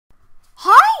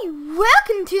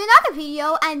Welcome to another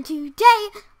video, and today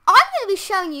I'm going to be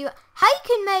showing you how you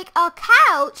can make a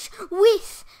couch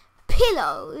with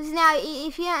pillows. Now,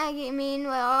 if you don't know what I mean,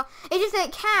 well, it's just a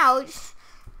couch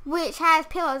which has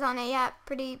pillows on it. Yeah,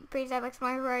 pretty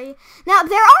self-explanatory. Now,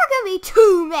 there are going to be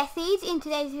two methods in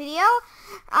today's video.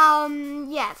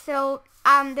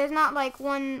 There's not like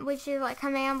one which is like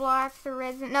command blocks or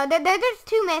resin. No, there's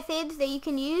two methods that you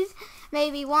can use.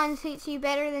 Maybe one suits you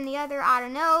better than the other. I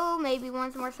don't know. Maybe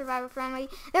one's more survival friendly.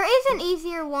 There is an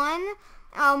easier one,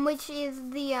 which is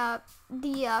the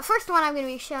first one I'm going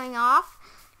to be showing off.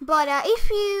 But if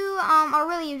you are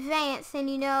really advanced and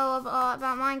you know about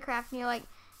Minecraft and you're like,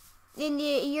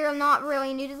 you're not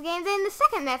really new to the game, then the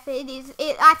second method is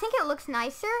I think it looks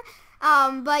nicer.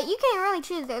 But you can't really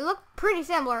choose. They look pretty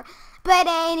similar. But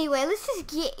anyway, let's just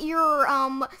get your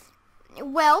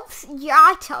your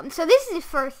items. So this is the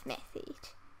first method.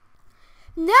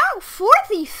 Now, for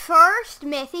the first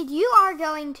method, you are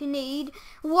going to need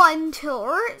one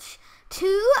torch,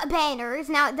 two banners.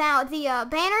 Now the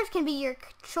banners can be your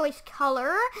choice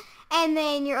color, and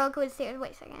then your oak wood stairs.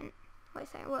 Wait a second. Wait a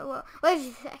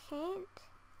second.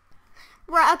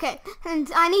 Right, okay.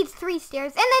 And I need 3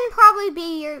 stairs, and then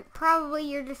probably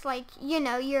you're just like, you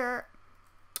know, you're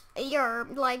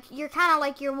kind of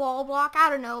like your wall block. I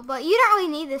don't know, but you don't really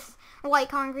need this white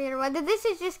concrete or whether this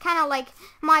is just kind of like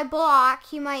my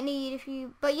block you might need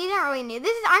but you don't really need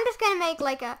this. I'm just gonna make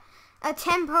like a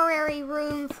temporary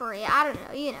room for you. I don't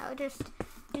know, you know, just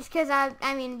because I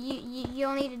mean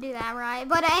you'll need to do that, right?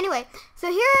 But anyway,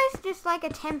 so here is just like a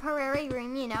temporary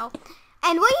room, you know,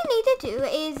 and what you need to do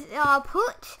is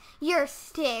put your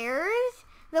stairs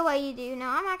the way you do.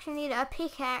 Now I'm actually need a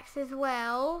pickaxe as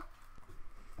well.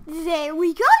 There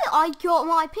we go. I got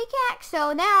my pickaxe.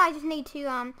 So now I just need to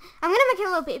I'm gonna make it a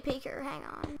little bit bigger. Hang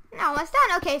on. Now it's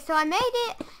done. Okay, so I made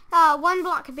it 1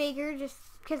 block bigger just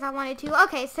because I wanted to.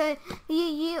 Okay, so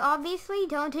you obviously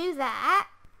don't do that.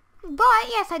 But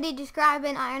yes, I did just grab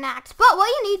an iron axe. But what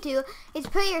you need to do is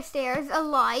put your stairs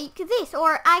like this,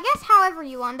 or I guess however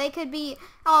you want. They could be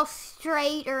all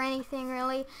straight or anything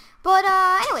really. But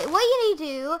anyway, what you need to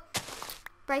do,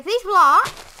 break these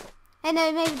blocks. And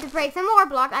then maybe to break some more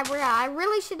blocks. I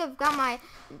really should have got my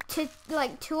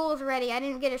tools ready. I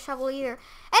didn't get a shovel either.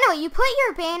 Anyway, you put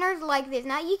your banners like this.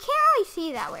 Now you can't really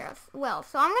see that well,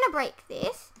 so I'm gonna break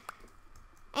this,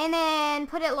 and then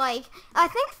put it like I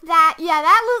think that. Yeah,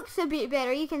 that looks a bit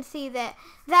better. You can see that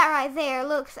right there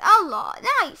looks a lot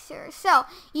nicer. So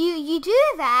you do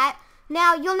that.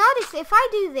 Now you'll notice if I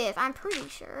do this, I'm pretty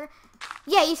sure.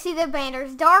 Yeah, you see the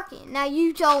banners darken. Now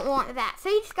you don't want that, so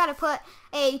you just gotta put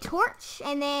a torch,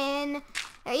 and then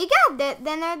there you go.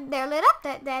 Then they're lit up.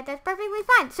 That's perfectly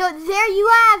fine. So there you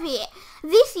have it.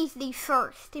 This is the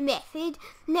first method.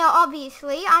 Now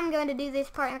obviously I'm going to do this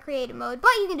part in creative mode,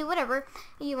 but you can do whatever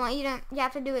you want. You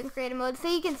have to do it in creative mode, so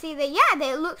you can see that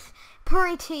that looks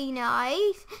pretty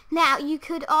nice. Now you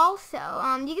could also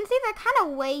you can see they're kind of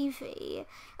wavy.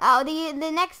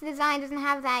 The next design doesn't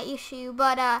have that issue,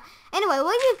 but anyway,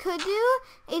 what you could do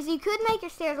is you could make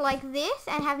your stairs like this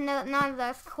and have none of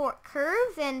those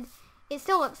curves, and it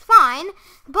still looks fine.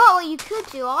 But what you could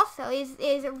do also is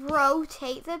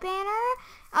rotate the banner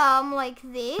like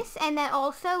this, and that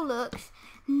also looks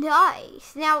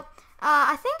nice. Now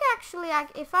I think actually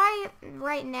if I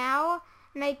right now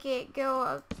make it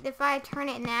go, if I turn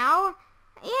it now,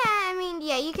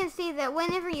 yeah, you can see that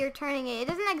whenever you're turning it, it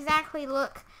doesn't exactly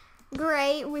look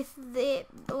great with it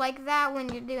like that when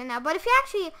you're doing that. But if you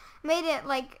actually made it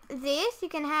like this, you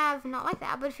can have, not like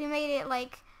that, but if you made it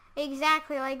like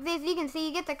exactly like this, you can see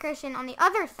you get the cushion on the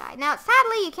other side. Now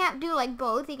sadly you can't do like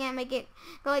both. You can't make it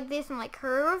go like this and like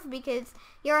curve because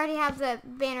you already have the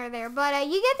banner there. But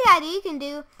you get the idea. You can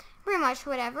do pretty much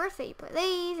whatever. So you put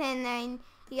these, and then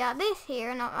you got this here,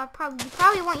 and you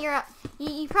probably want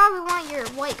your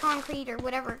white concrete or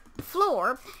whatever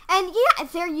floor, and yeah,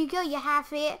 there you go. You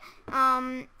have it.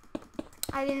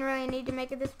 I didn't really need to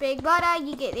make it this big, but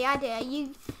you get the idea.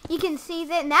 You can see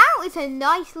that now it's a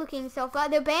nice looking sofa.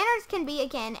 The banners can be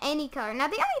again any color. Now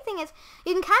the only thing is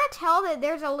you can kind of tell that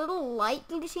there's a little light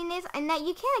glitchiness, and that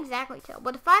you can't exactly tell.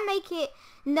 But if I make it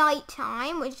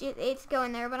nighttime, which it's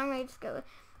going there, but I'm gonna just go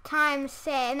time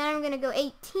set, and then I'm gonna go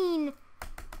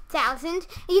 18,000.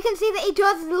 You can see that it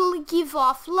does give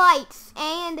off lights,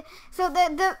 and so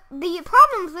the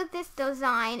problems with this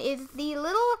design is the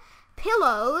little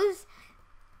pillows.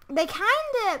 They kind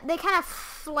of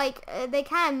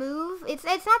move. It's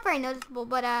not very noticeable,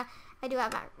 but I do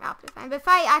have optic fine. But if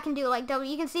I can do like double,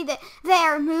 you can see that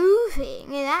they're moving,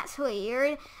 and that's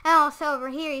weird. And also over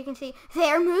here, you can see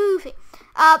they're moving.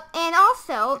 And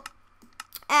also,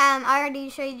 I already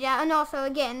showed you that. And also,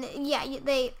 again, yeah,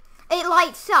 it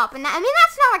lights up. And I mean,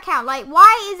 that's not a couch. Like,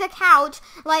 why is a couch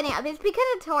lighting up? It's because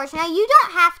of the torch. Now, you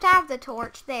don't have to have the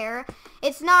torch there.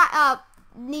 It's not a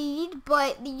need,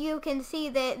 but you can see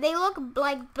that they look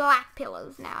like black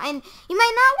pillows now. And you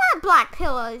may not want black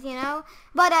pillows, you know.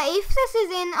 But if this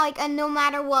is in, like, a no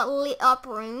matter what lit up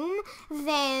room,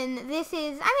 then this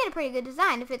is, I mean, a pretty good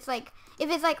design. If it's, like,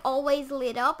 always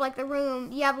lit up, like the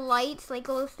room, you have lights, like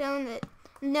glowstone that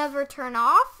never turn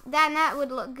off, then that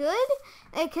would look good,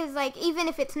 because like even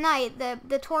if it's night,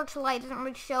 the torch light doesn't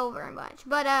really show very much.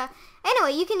 But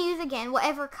anyway, you can use again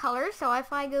whatever color. So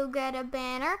if I go get a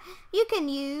banner, you can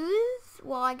use,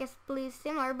 well, I guess blue is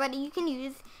similar, but you can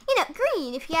use, you know,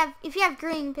 green. If you have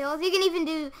green pillows, you can even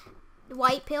do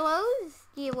white pillows,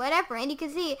 yeah, whatever, and you can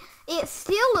see it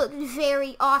still looks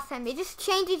very awesome. It just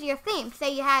changes your theme.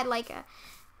 Say you had like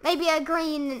maybe a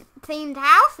green themed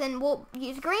house, and we'll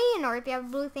use green, or if you have a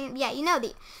blue theme, yeah, you know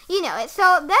it.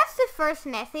 So that's the first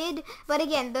method, but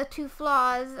again, the two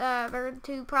flaws, or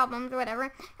two problems, or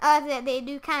whatever, that they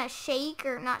do kind of shake,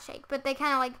 or not shake, but they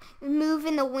kind of like move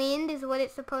in the wind is what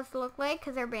it's supposed to look like,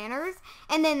 because they're banners,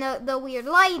 and then the weird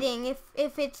lighting,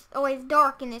 if it's always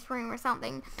dark in this room or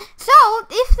something. So,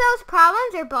 if those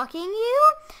problems are bugging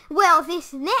you, well,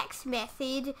 this next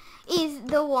method is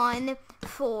the one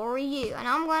for you, and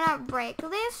I'm gonna break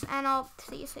this, and I'll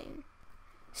see you soon.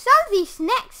 So this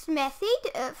next method,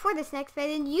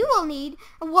 you will need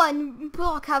 1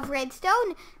 block of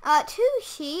redstone, 2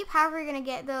 sheep. However you're gonna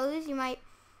get those, I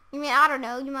don't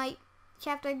know, you might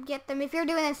have to get them. If you're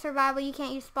doing a survival, you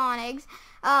can't use spawn eggs.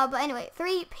 But anyway,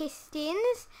 3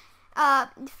 pistons,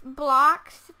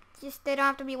 blocks, just they don't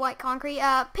have to be white concrete,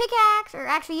 pickaxe, or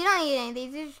actually you don't need any of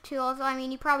these, these are tools. I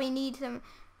mean, you probably need some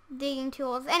digging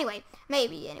tools. Anyway,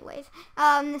 maybe anyways.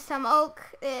 Some oak,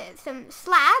 some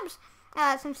slabs,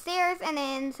 some stairs, and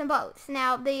then some boats.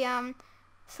 Now the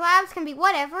slabs can be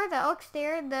whatever.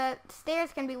 The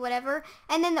stairs can be whatever,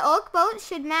 and then the oak boats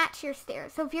should match your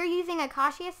stairs. So if you're using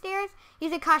acacia stairs,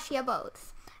 use acacia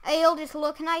boats. It'll just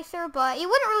look nicer, but it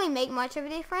wouldn't really make much of a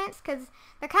difference because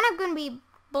they're kind of going to be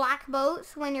black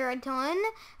boats when you're done.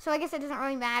 So I guess it doesn't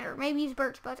really matter. Maybe use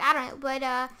birch boats. I don't know, but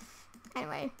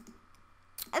anyway.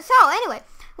 So, anyway,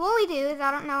 what we do is, I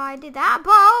don't know how I did that,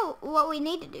 but what we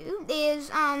need to do is,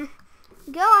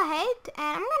 go ahead, and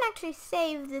I'm going to actually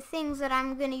save the things that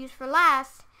I'm going to use for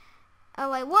last.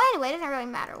 Oh, wait, well, anyway, it doesn't really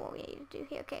matter what we need to do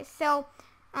here. Okay, so,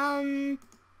 I'm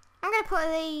going to put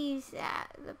these at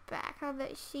the back of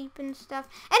the sheep and stuff.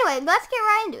 Anyway, let's get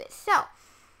right into it. So,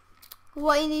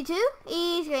 what you need to do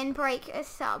is go and break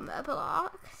some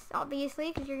blocks,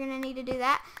 obviously, because you're going to need to do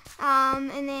that.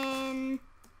 And then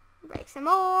break some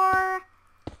more,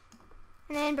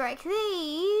 and then break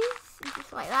these,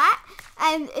 just like that.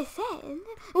 And then,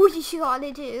 what you want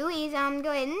to do is,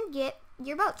 go ahead and get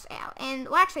your boats out. And,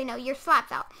 well, actually, no, your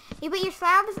slabs out. You put your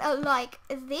slabs like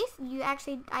this.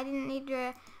 I didn't need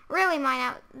to really mine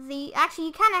out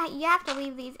actually, you have to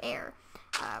leave these air.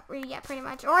 Yeah, pretty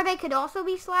much. Or they could also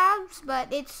be slabs,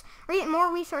 but it's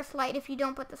more resource light if you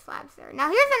don't put the slabs there. Now,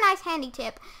 here's a nice handy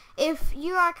tip. If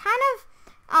you are kind of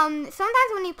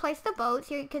sometimes when you place the boats,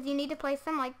 because you need to place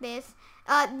them like this,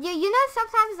 you know,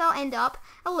 sometimes they'll end up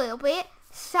a little bit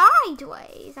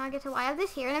sideways. I'll get to why I have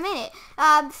this here in a minute.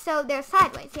 So they're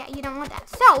sideways. Yeah, you don't want that.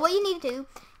 So what you need to do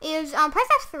is press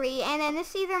F3, and then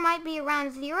this either might be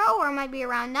around 0, or it might be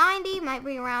around 90, might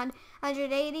be around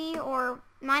 180, or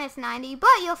minus 90. But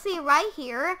you'll see right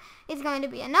here is going to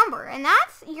be a number, and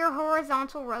that's your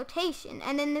horizontal rotation.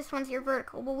 And then this one's your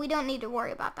vertical, but we don't need to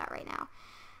worry about that right now.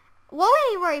 What we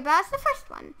need to worry about is the first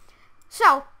one.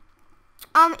 So,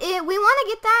 we want to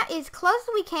get that as close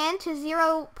as we can to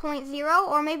 0.0,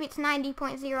 or maybe it's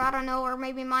 90.0, I don't know, or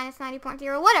maybe minus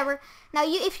 90.0, whatever. Now,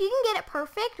 if you can get it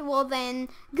perfect, well then,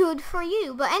 good for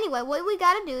you. But anyway, what we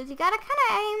got to do is you got to kind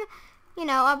of aim, you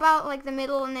know, about like the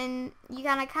middle, and then you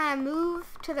got to kind of move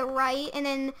to the right, and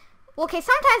then, okay,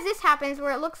 sometimes this happens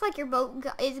where it looks like your boat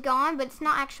is gone, but it's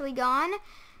not actually gone,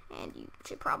 and you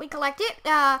should probably collect it.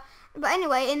 But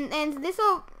anyway, and this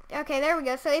will, okay, there we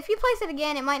go. So if you place it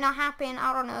again, it might not happen.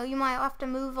 I don't know. You might have to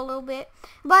move a little bit.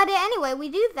 But anyway, we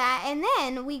do that, and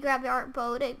then we grab the art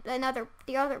boat,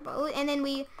 the other boat, and then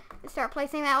we start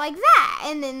placing that like that.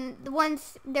 And then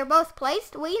once they're both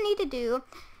placed, what you need to do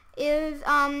is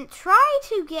try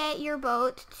to get your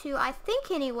boat to, I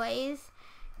think anyways,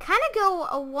 kind of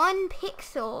go 1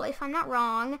 pixel, if I'm not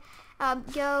wrong.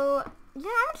 Yeah,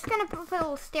 I'm just going to put a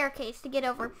little staircase to get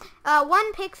over.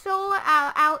 1 pixel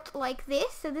out like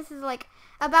this. So this is like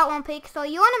about 1 pixel.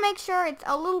 You want to make sure it's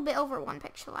a little bit over 1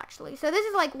 pixel, actually. So this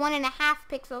is like 1.5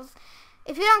 pixels.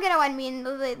 if you don't get what I mean,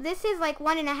 this is like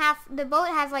 1.5. The boat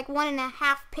has like 1.5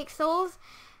 pixels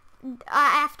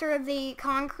after the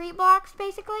concrete blocks,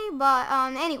 basically. But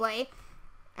anyway,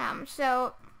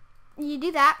 so you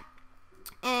do that,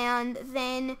 and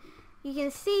then you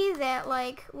can see that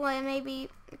like, well, maybe,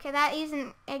 okay, that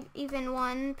isn't even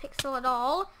 1 pixel at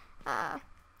all.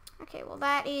 Okay, well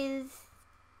that is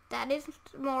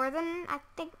more than, I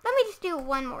think. Let me just do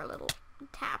one more little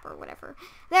tap or whatever.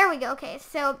 There we go. Okay,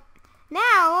 so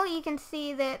now you can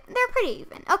see that they're pretty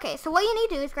even. Okay, so what you need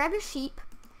to do is grab your sheep,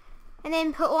 and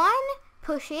then put one,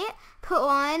 push it, put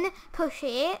one, push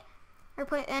it, or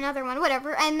put another one,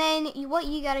 whatever. And then what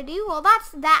you gotta do, well, that's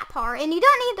that part. And you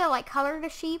don't need to like color the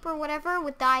sheep or whatever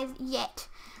with dyes yet,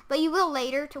 but you will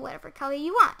later to whatever color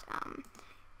you want.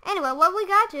 Anyway, what we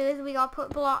gotta do is we gotta put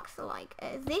blocks like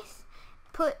this,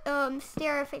 put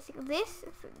stereo facing this,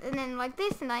 and then like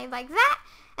this, and like that,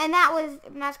 and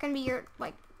that's gonna be your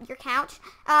couch.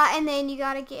 And then you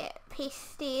gotta get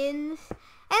pistons,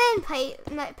 and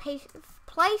then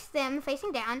place them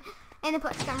facing down, and then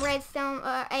put some redstone,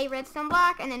 a redstone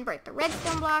block, and then break the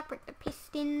redstone block, break the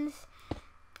pistons,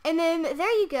 and then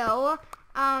there you go.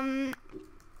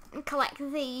 Collect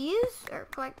these, or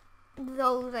collect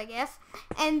those, I guess,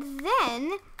 and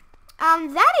then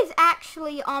that is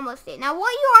actually almost it. Now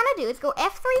what you want to do is go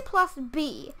F3 plus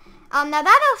B. Now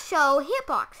that'll show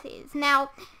hitboxes.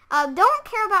 Now don't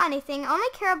care about anything, only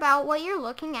care about what you're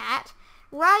looking at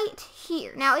right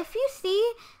here. Now if you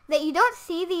see that you don't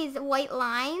see these white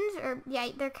lines, or yeah,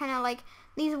 they're kind of like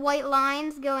these white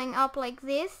lines going up like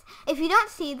this. If you don't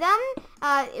see them,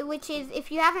 which is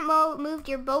if you haven't moved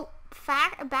your boat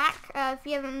back, if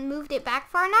you haven't moved it back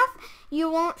far enough, you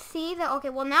won't see the, okay,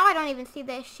 well now I don't even see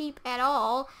the sheep at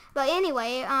all, but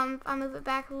anyway, I'll move it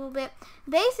back a little bit.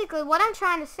 Basically what I'm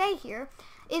trying to say here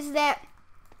is that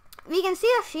we can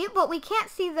see a sheep, but we can't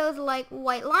see those like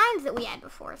white lines that we had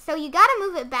before, so you gotta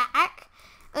move it back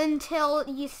until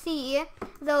you see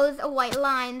those white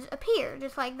lines appear,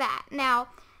 just like that. Now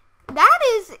that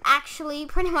is actually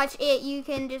pretty much it. You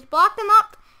can just block them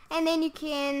up, and then you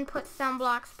can put some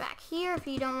blocks back here if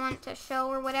you don't want to show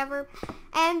or whatever.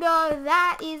 And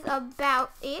that is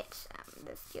about it.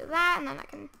 Let's do that, and then I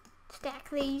can stack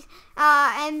these.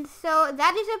 And so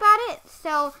that is about it.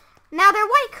 So now they're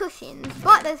white cushions,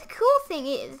 but the cool thing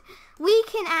is we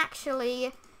can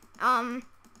actually color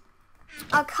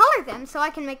them. So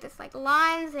I can make this like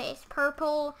lines, it's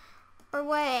purple or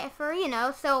whatever, you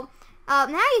know. So now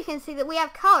you can see that we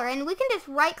have color, and we can just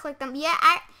right click them. Yeah,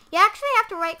 you actually have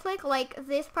to right click like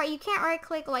this part. You can't right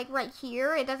click like right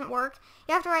here. It doesn't work.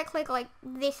 You have to right click like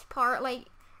this part, like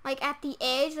at the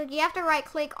edge. Like you have to right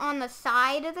click on the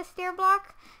side of the stair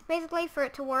block, basically, for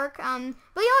it to work. But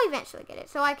you'll eventually get it.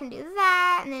 So I can do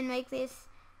that, and then make this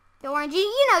the orangey.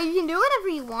 You know, you can do whatever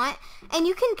you want, and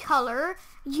you can color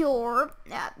your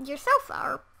sofa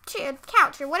or chair,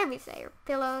 couch, or whatever you say, or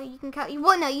pillow. You can color.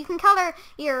 Well, no, you can color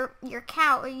your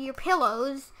couch or your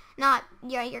pillows. Not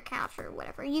your couch or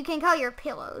whatever. You can color your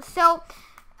pillows. So,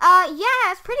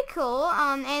 yeah, it's pretty cool.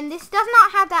 And this does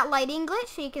not have that lighting glitch,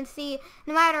 so you can see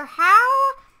no matter how,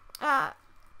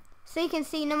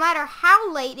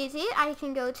 late is it, I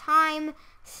can go time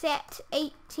set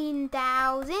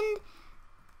 18,000.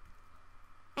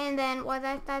 And then, well,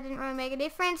 that didn't really make a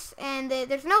difference. And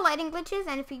there's no lighting glitches.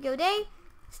 And if you go day,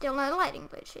 still no lighting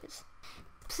glitches.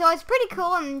 So it's pretty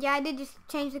cool, and yeah, I did just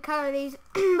change the color of these.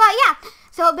 But yeah,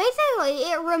 so basically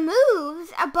it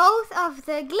removes both of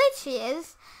the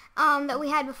glitches that we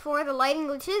had before, the lighting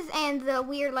glitches, and the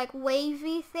weird like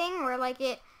wavy thing where like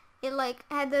it like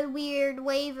had the weird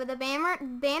wave of the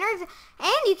banners,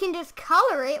 and you can just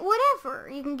color it whatever.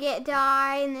 You can get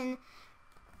dye,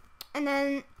 and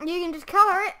then you can just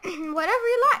color it whatever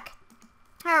you like,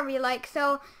 however you like.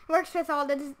 So it works with all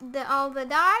the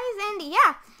dyes, and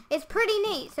yeah, it's pretty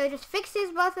neat. So it just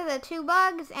fixes both of the two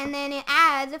bugs, and then it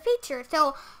adds a feature.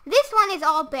 So this one is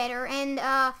all better, and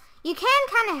you can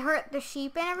kind of hurt the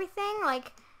sheep and everything,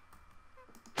 like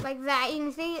that. You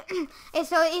can see, and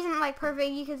so it isn't like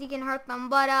perfect because you can hurt them.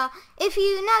 But if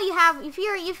you know if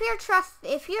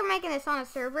you're making this on a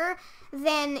server,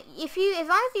 then as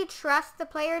long as you trust the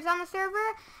players on the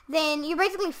server, then you're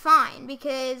basically fine,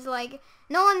 because like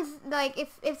no one's like,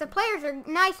 if the players are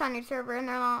nice on your server and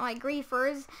they're not like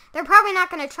griefers, they're probably not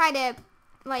gonna try to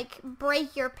like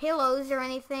break your pillows or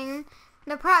anything.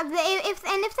 If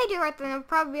they do hurt them, they'll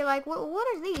probably be like, what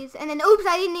are these? And then, oops,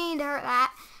 I didn't mean to hurt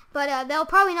that. But they'll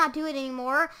probably not do it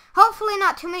anymore. Hopefully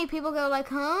not too many people go like,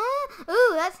 huh?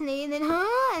 Ooh, that's neat. And then,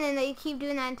 huh? And then they keep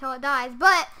doing that until it dies.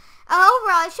 But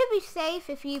overall, it should be safe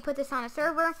if you put this on a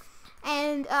server.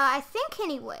 And I think,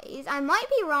 anyways, I might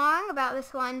be wrong about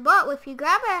this one, but if you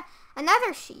grab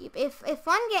another sheep, if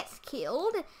one gets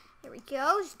killed, here we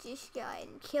go, just go ahead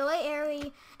and kill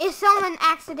it. If someone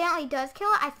accidentally does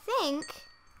kill it, I think,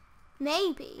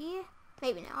 maybe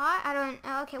not. I don't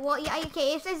know. Okay, well, yeah,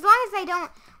 okay. As long as they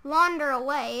don't wander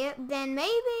away, then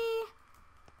maybe.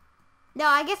 No,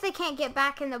 I guess they can't get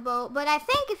back in the boat. But I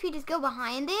think if you just go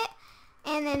behind it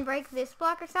and then break this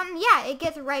block or something, yeah, it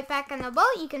gets right back in the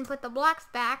boat. You can put the blocks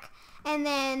back, and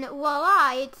then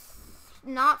voila, it's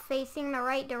not facing the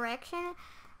right direction.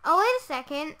 Oh, wait a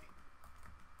second.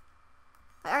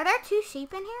 Are there 2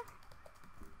 sheep in here?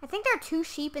 I think there are 2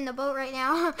 sheep in the boat right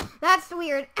now. That's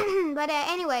weird. But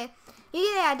anyway. You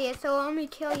get the idea, so let me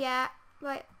kill ya.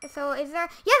 But so is there?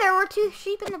 Yeah, there were 2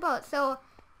 sheep in the boat. So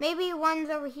maybe ones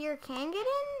over here can get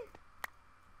in.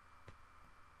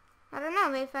 I don't know.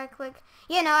 Maybe if I click,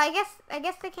 you know, I guess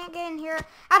they can't get in here.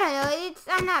 I don't know.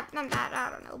 I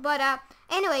don't know. But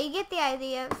anyway, you get the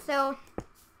idea. So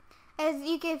as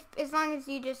long as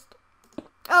you just,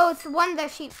 oh, it's one of the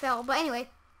sheep fell. But anyway,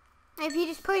 if you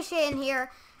just push it in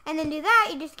here. And then do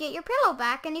that, you just get your pillow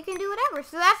back, and you can do whatever.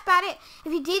 So that's about it.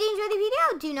 If you did enjoy the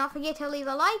video, do not forget to leave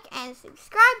a like and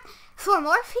subscribe for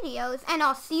more videos. And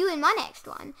I'll see you in my next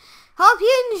one. Hope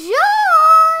you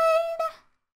enjoy!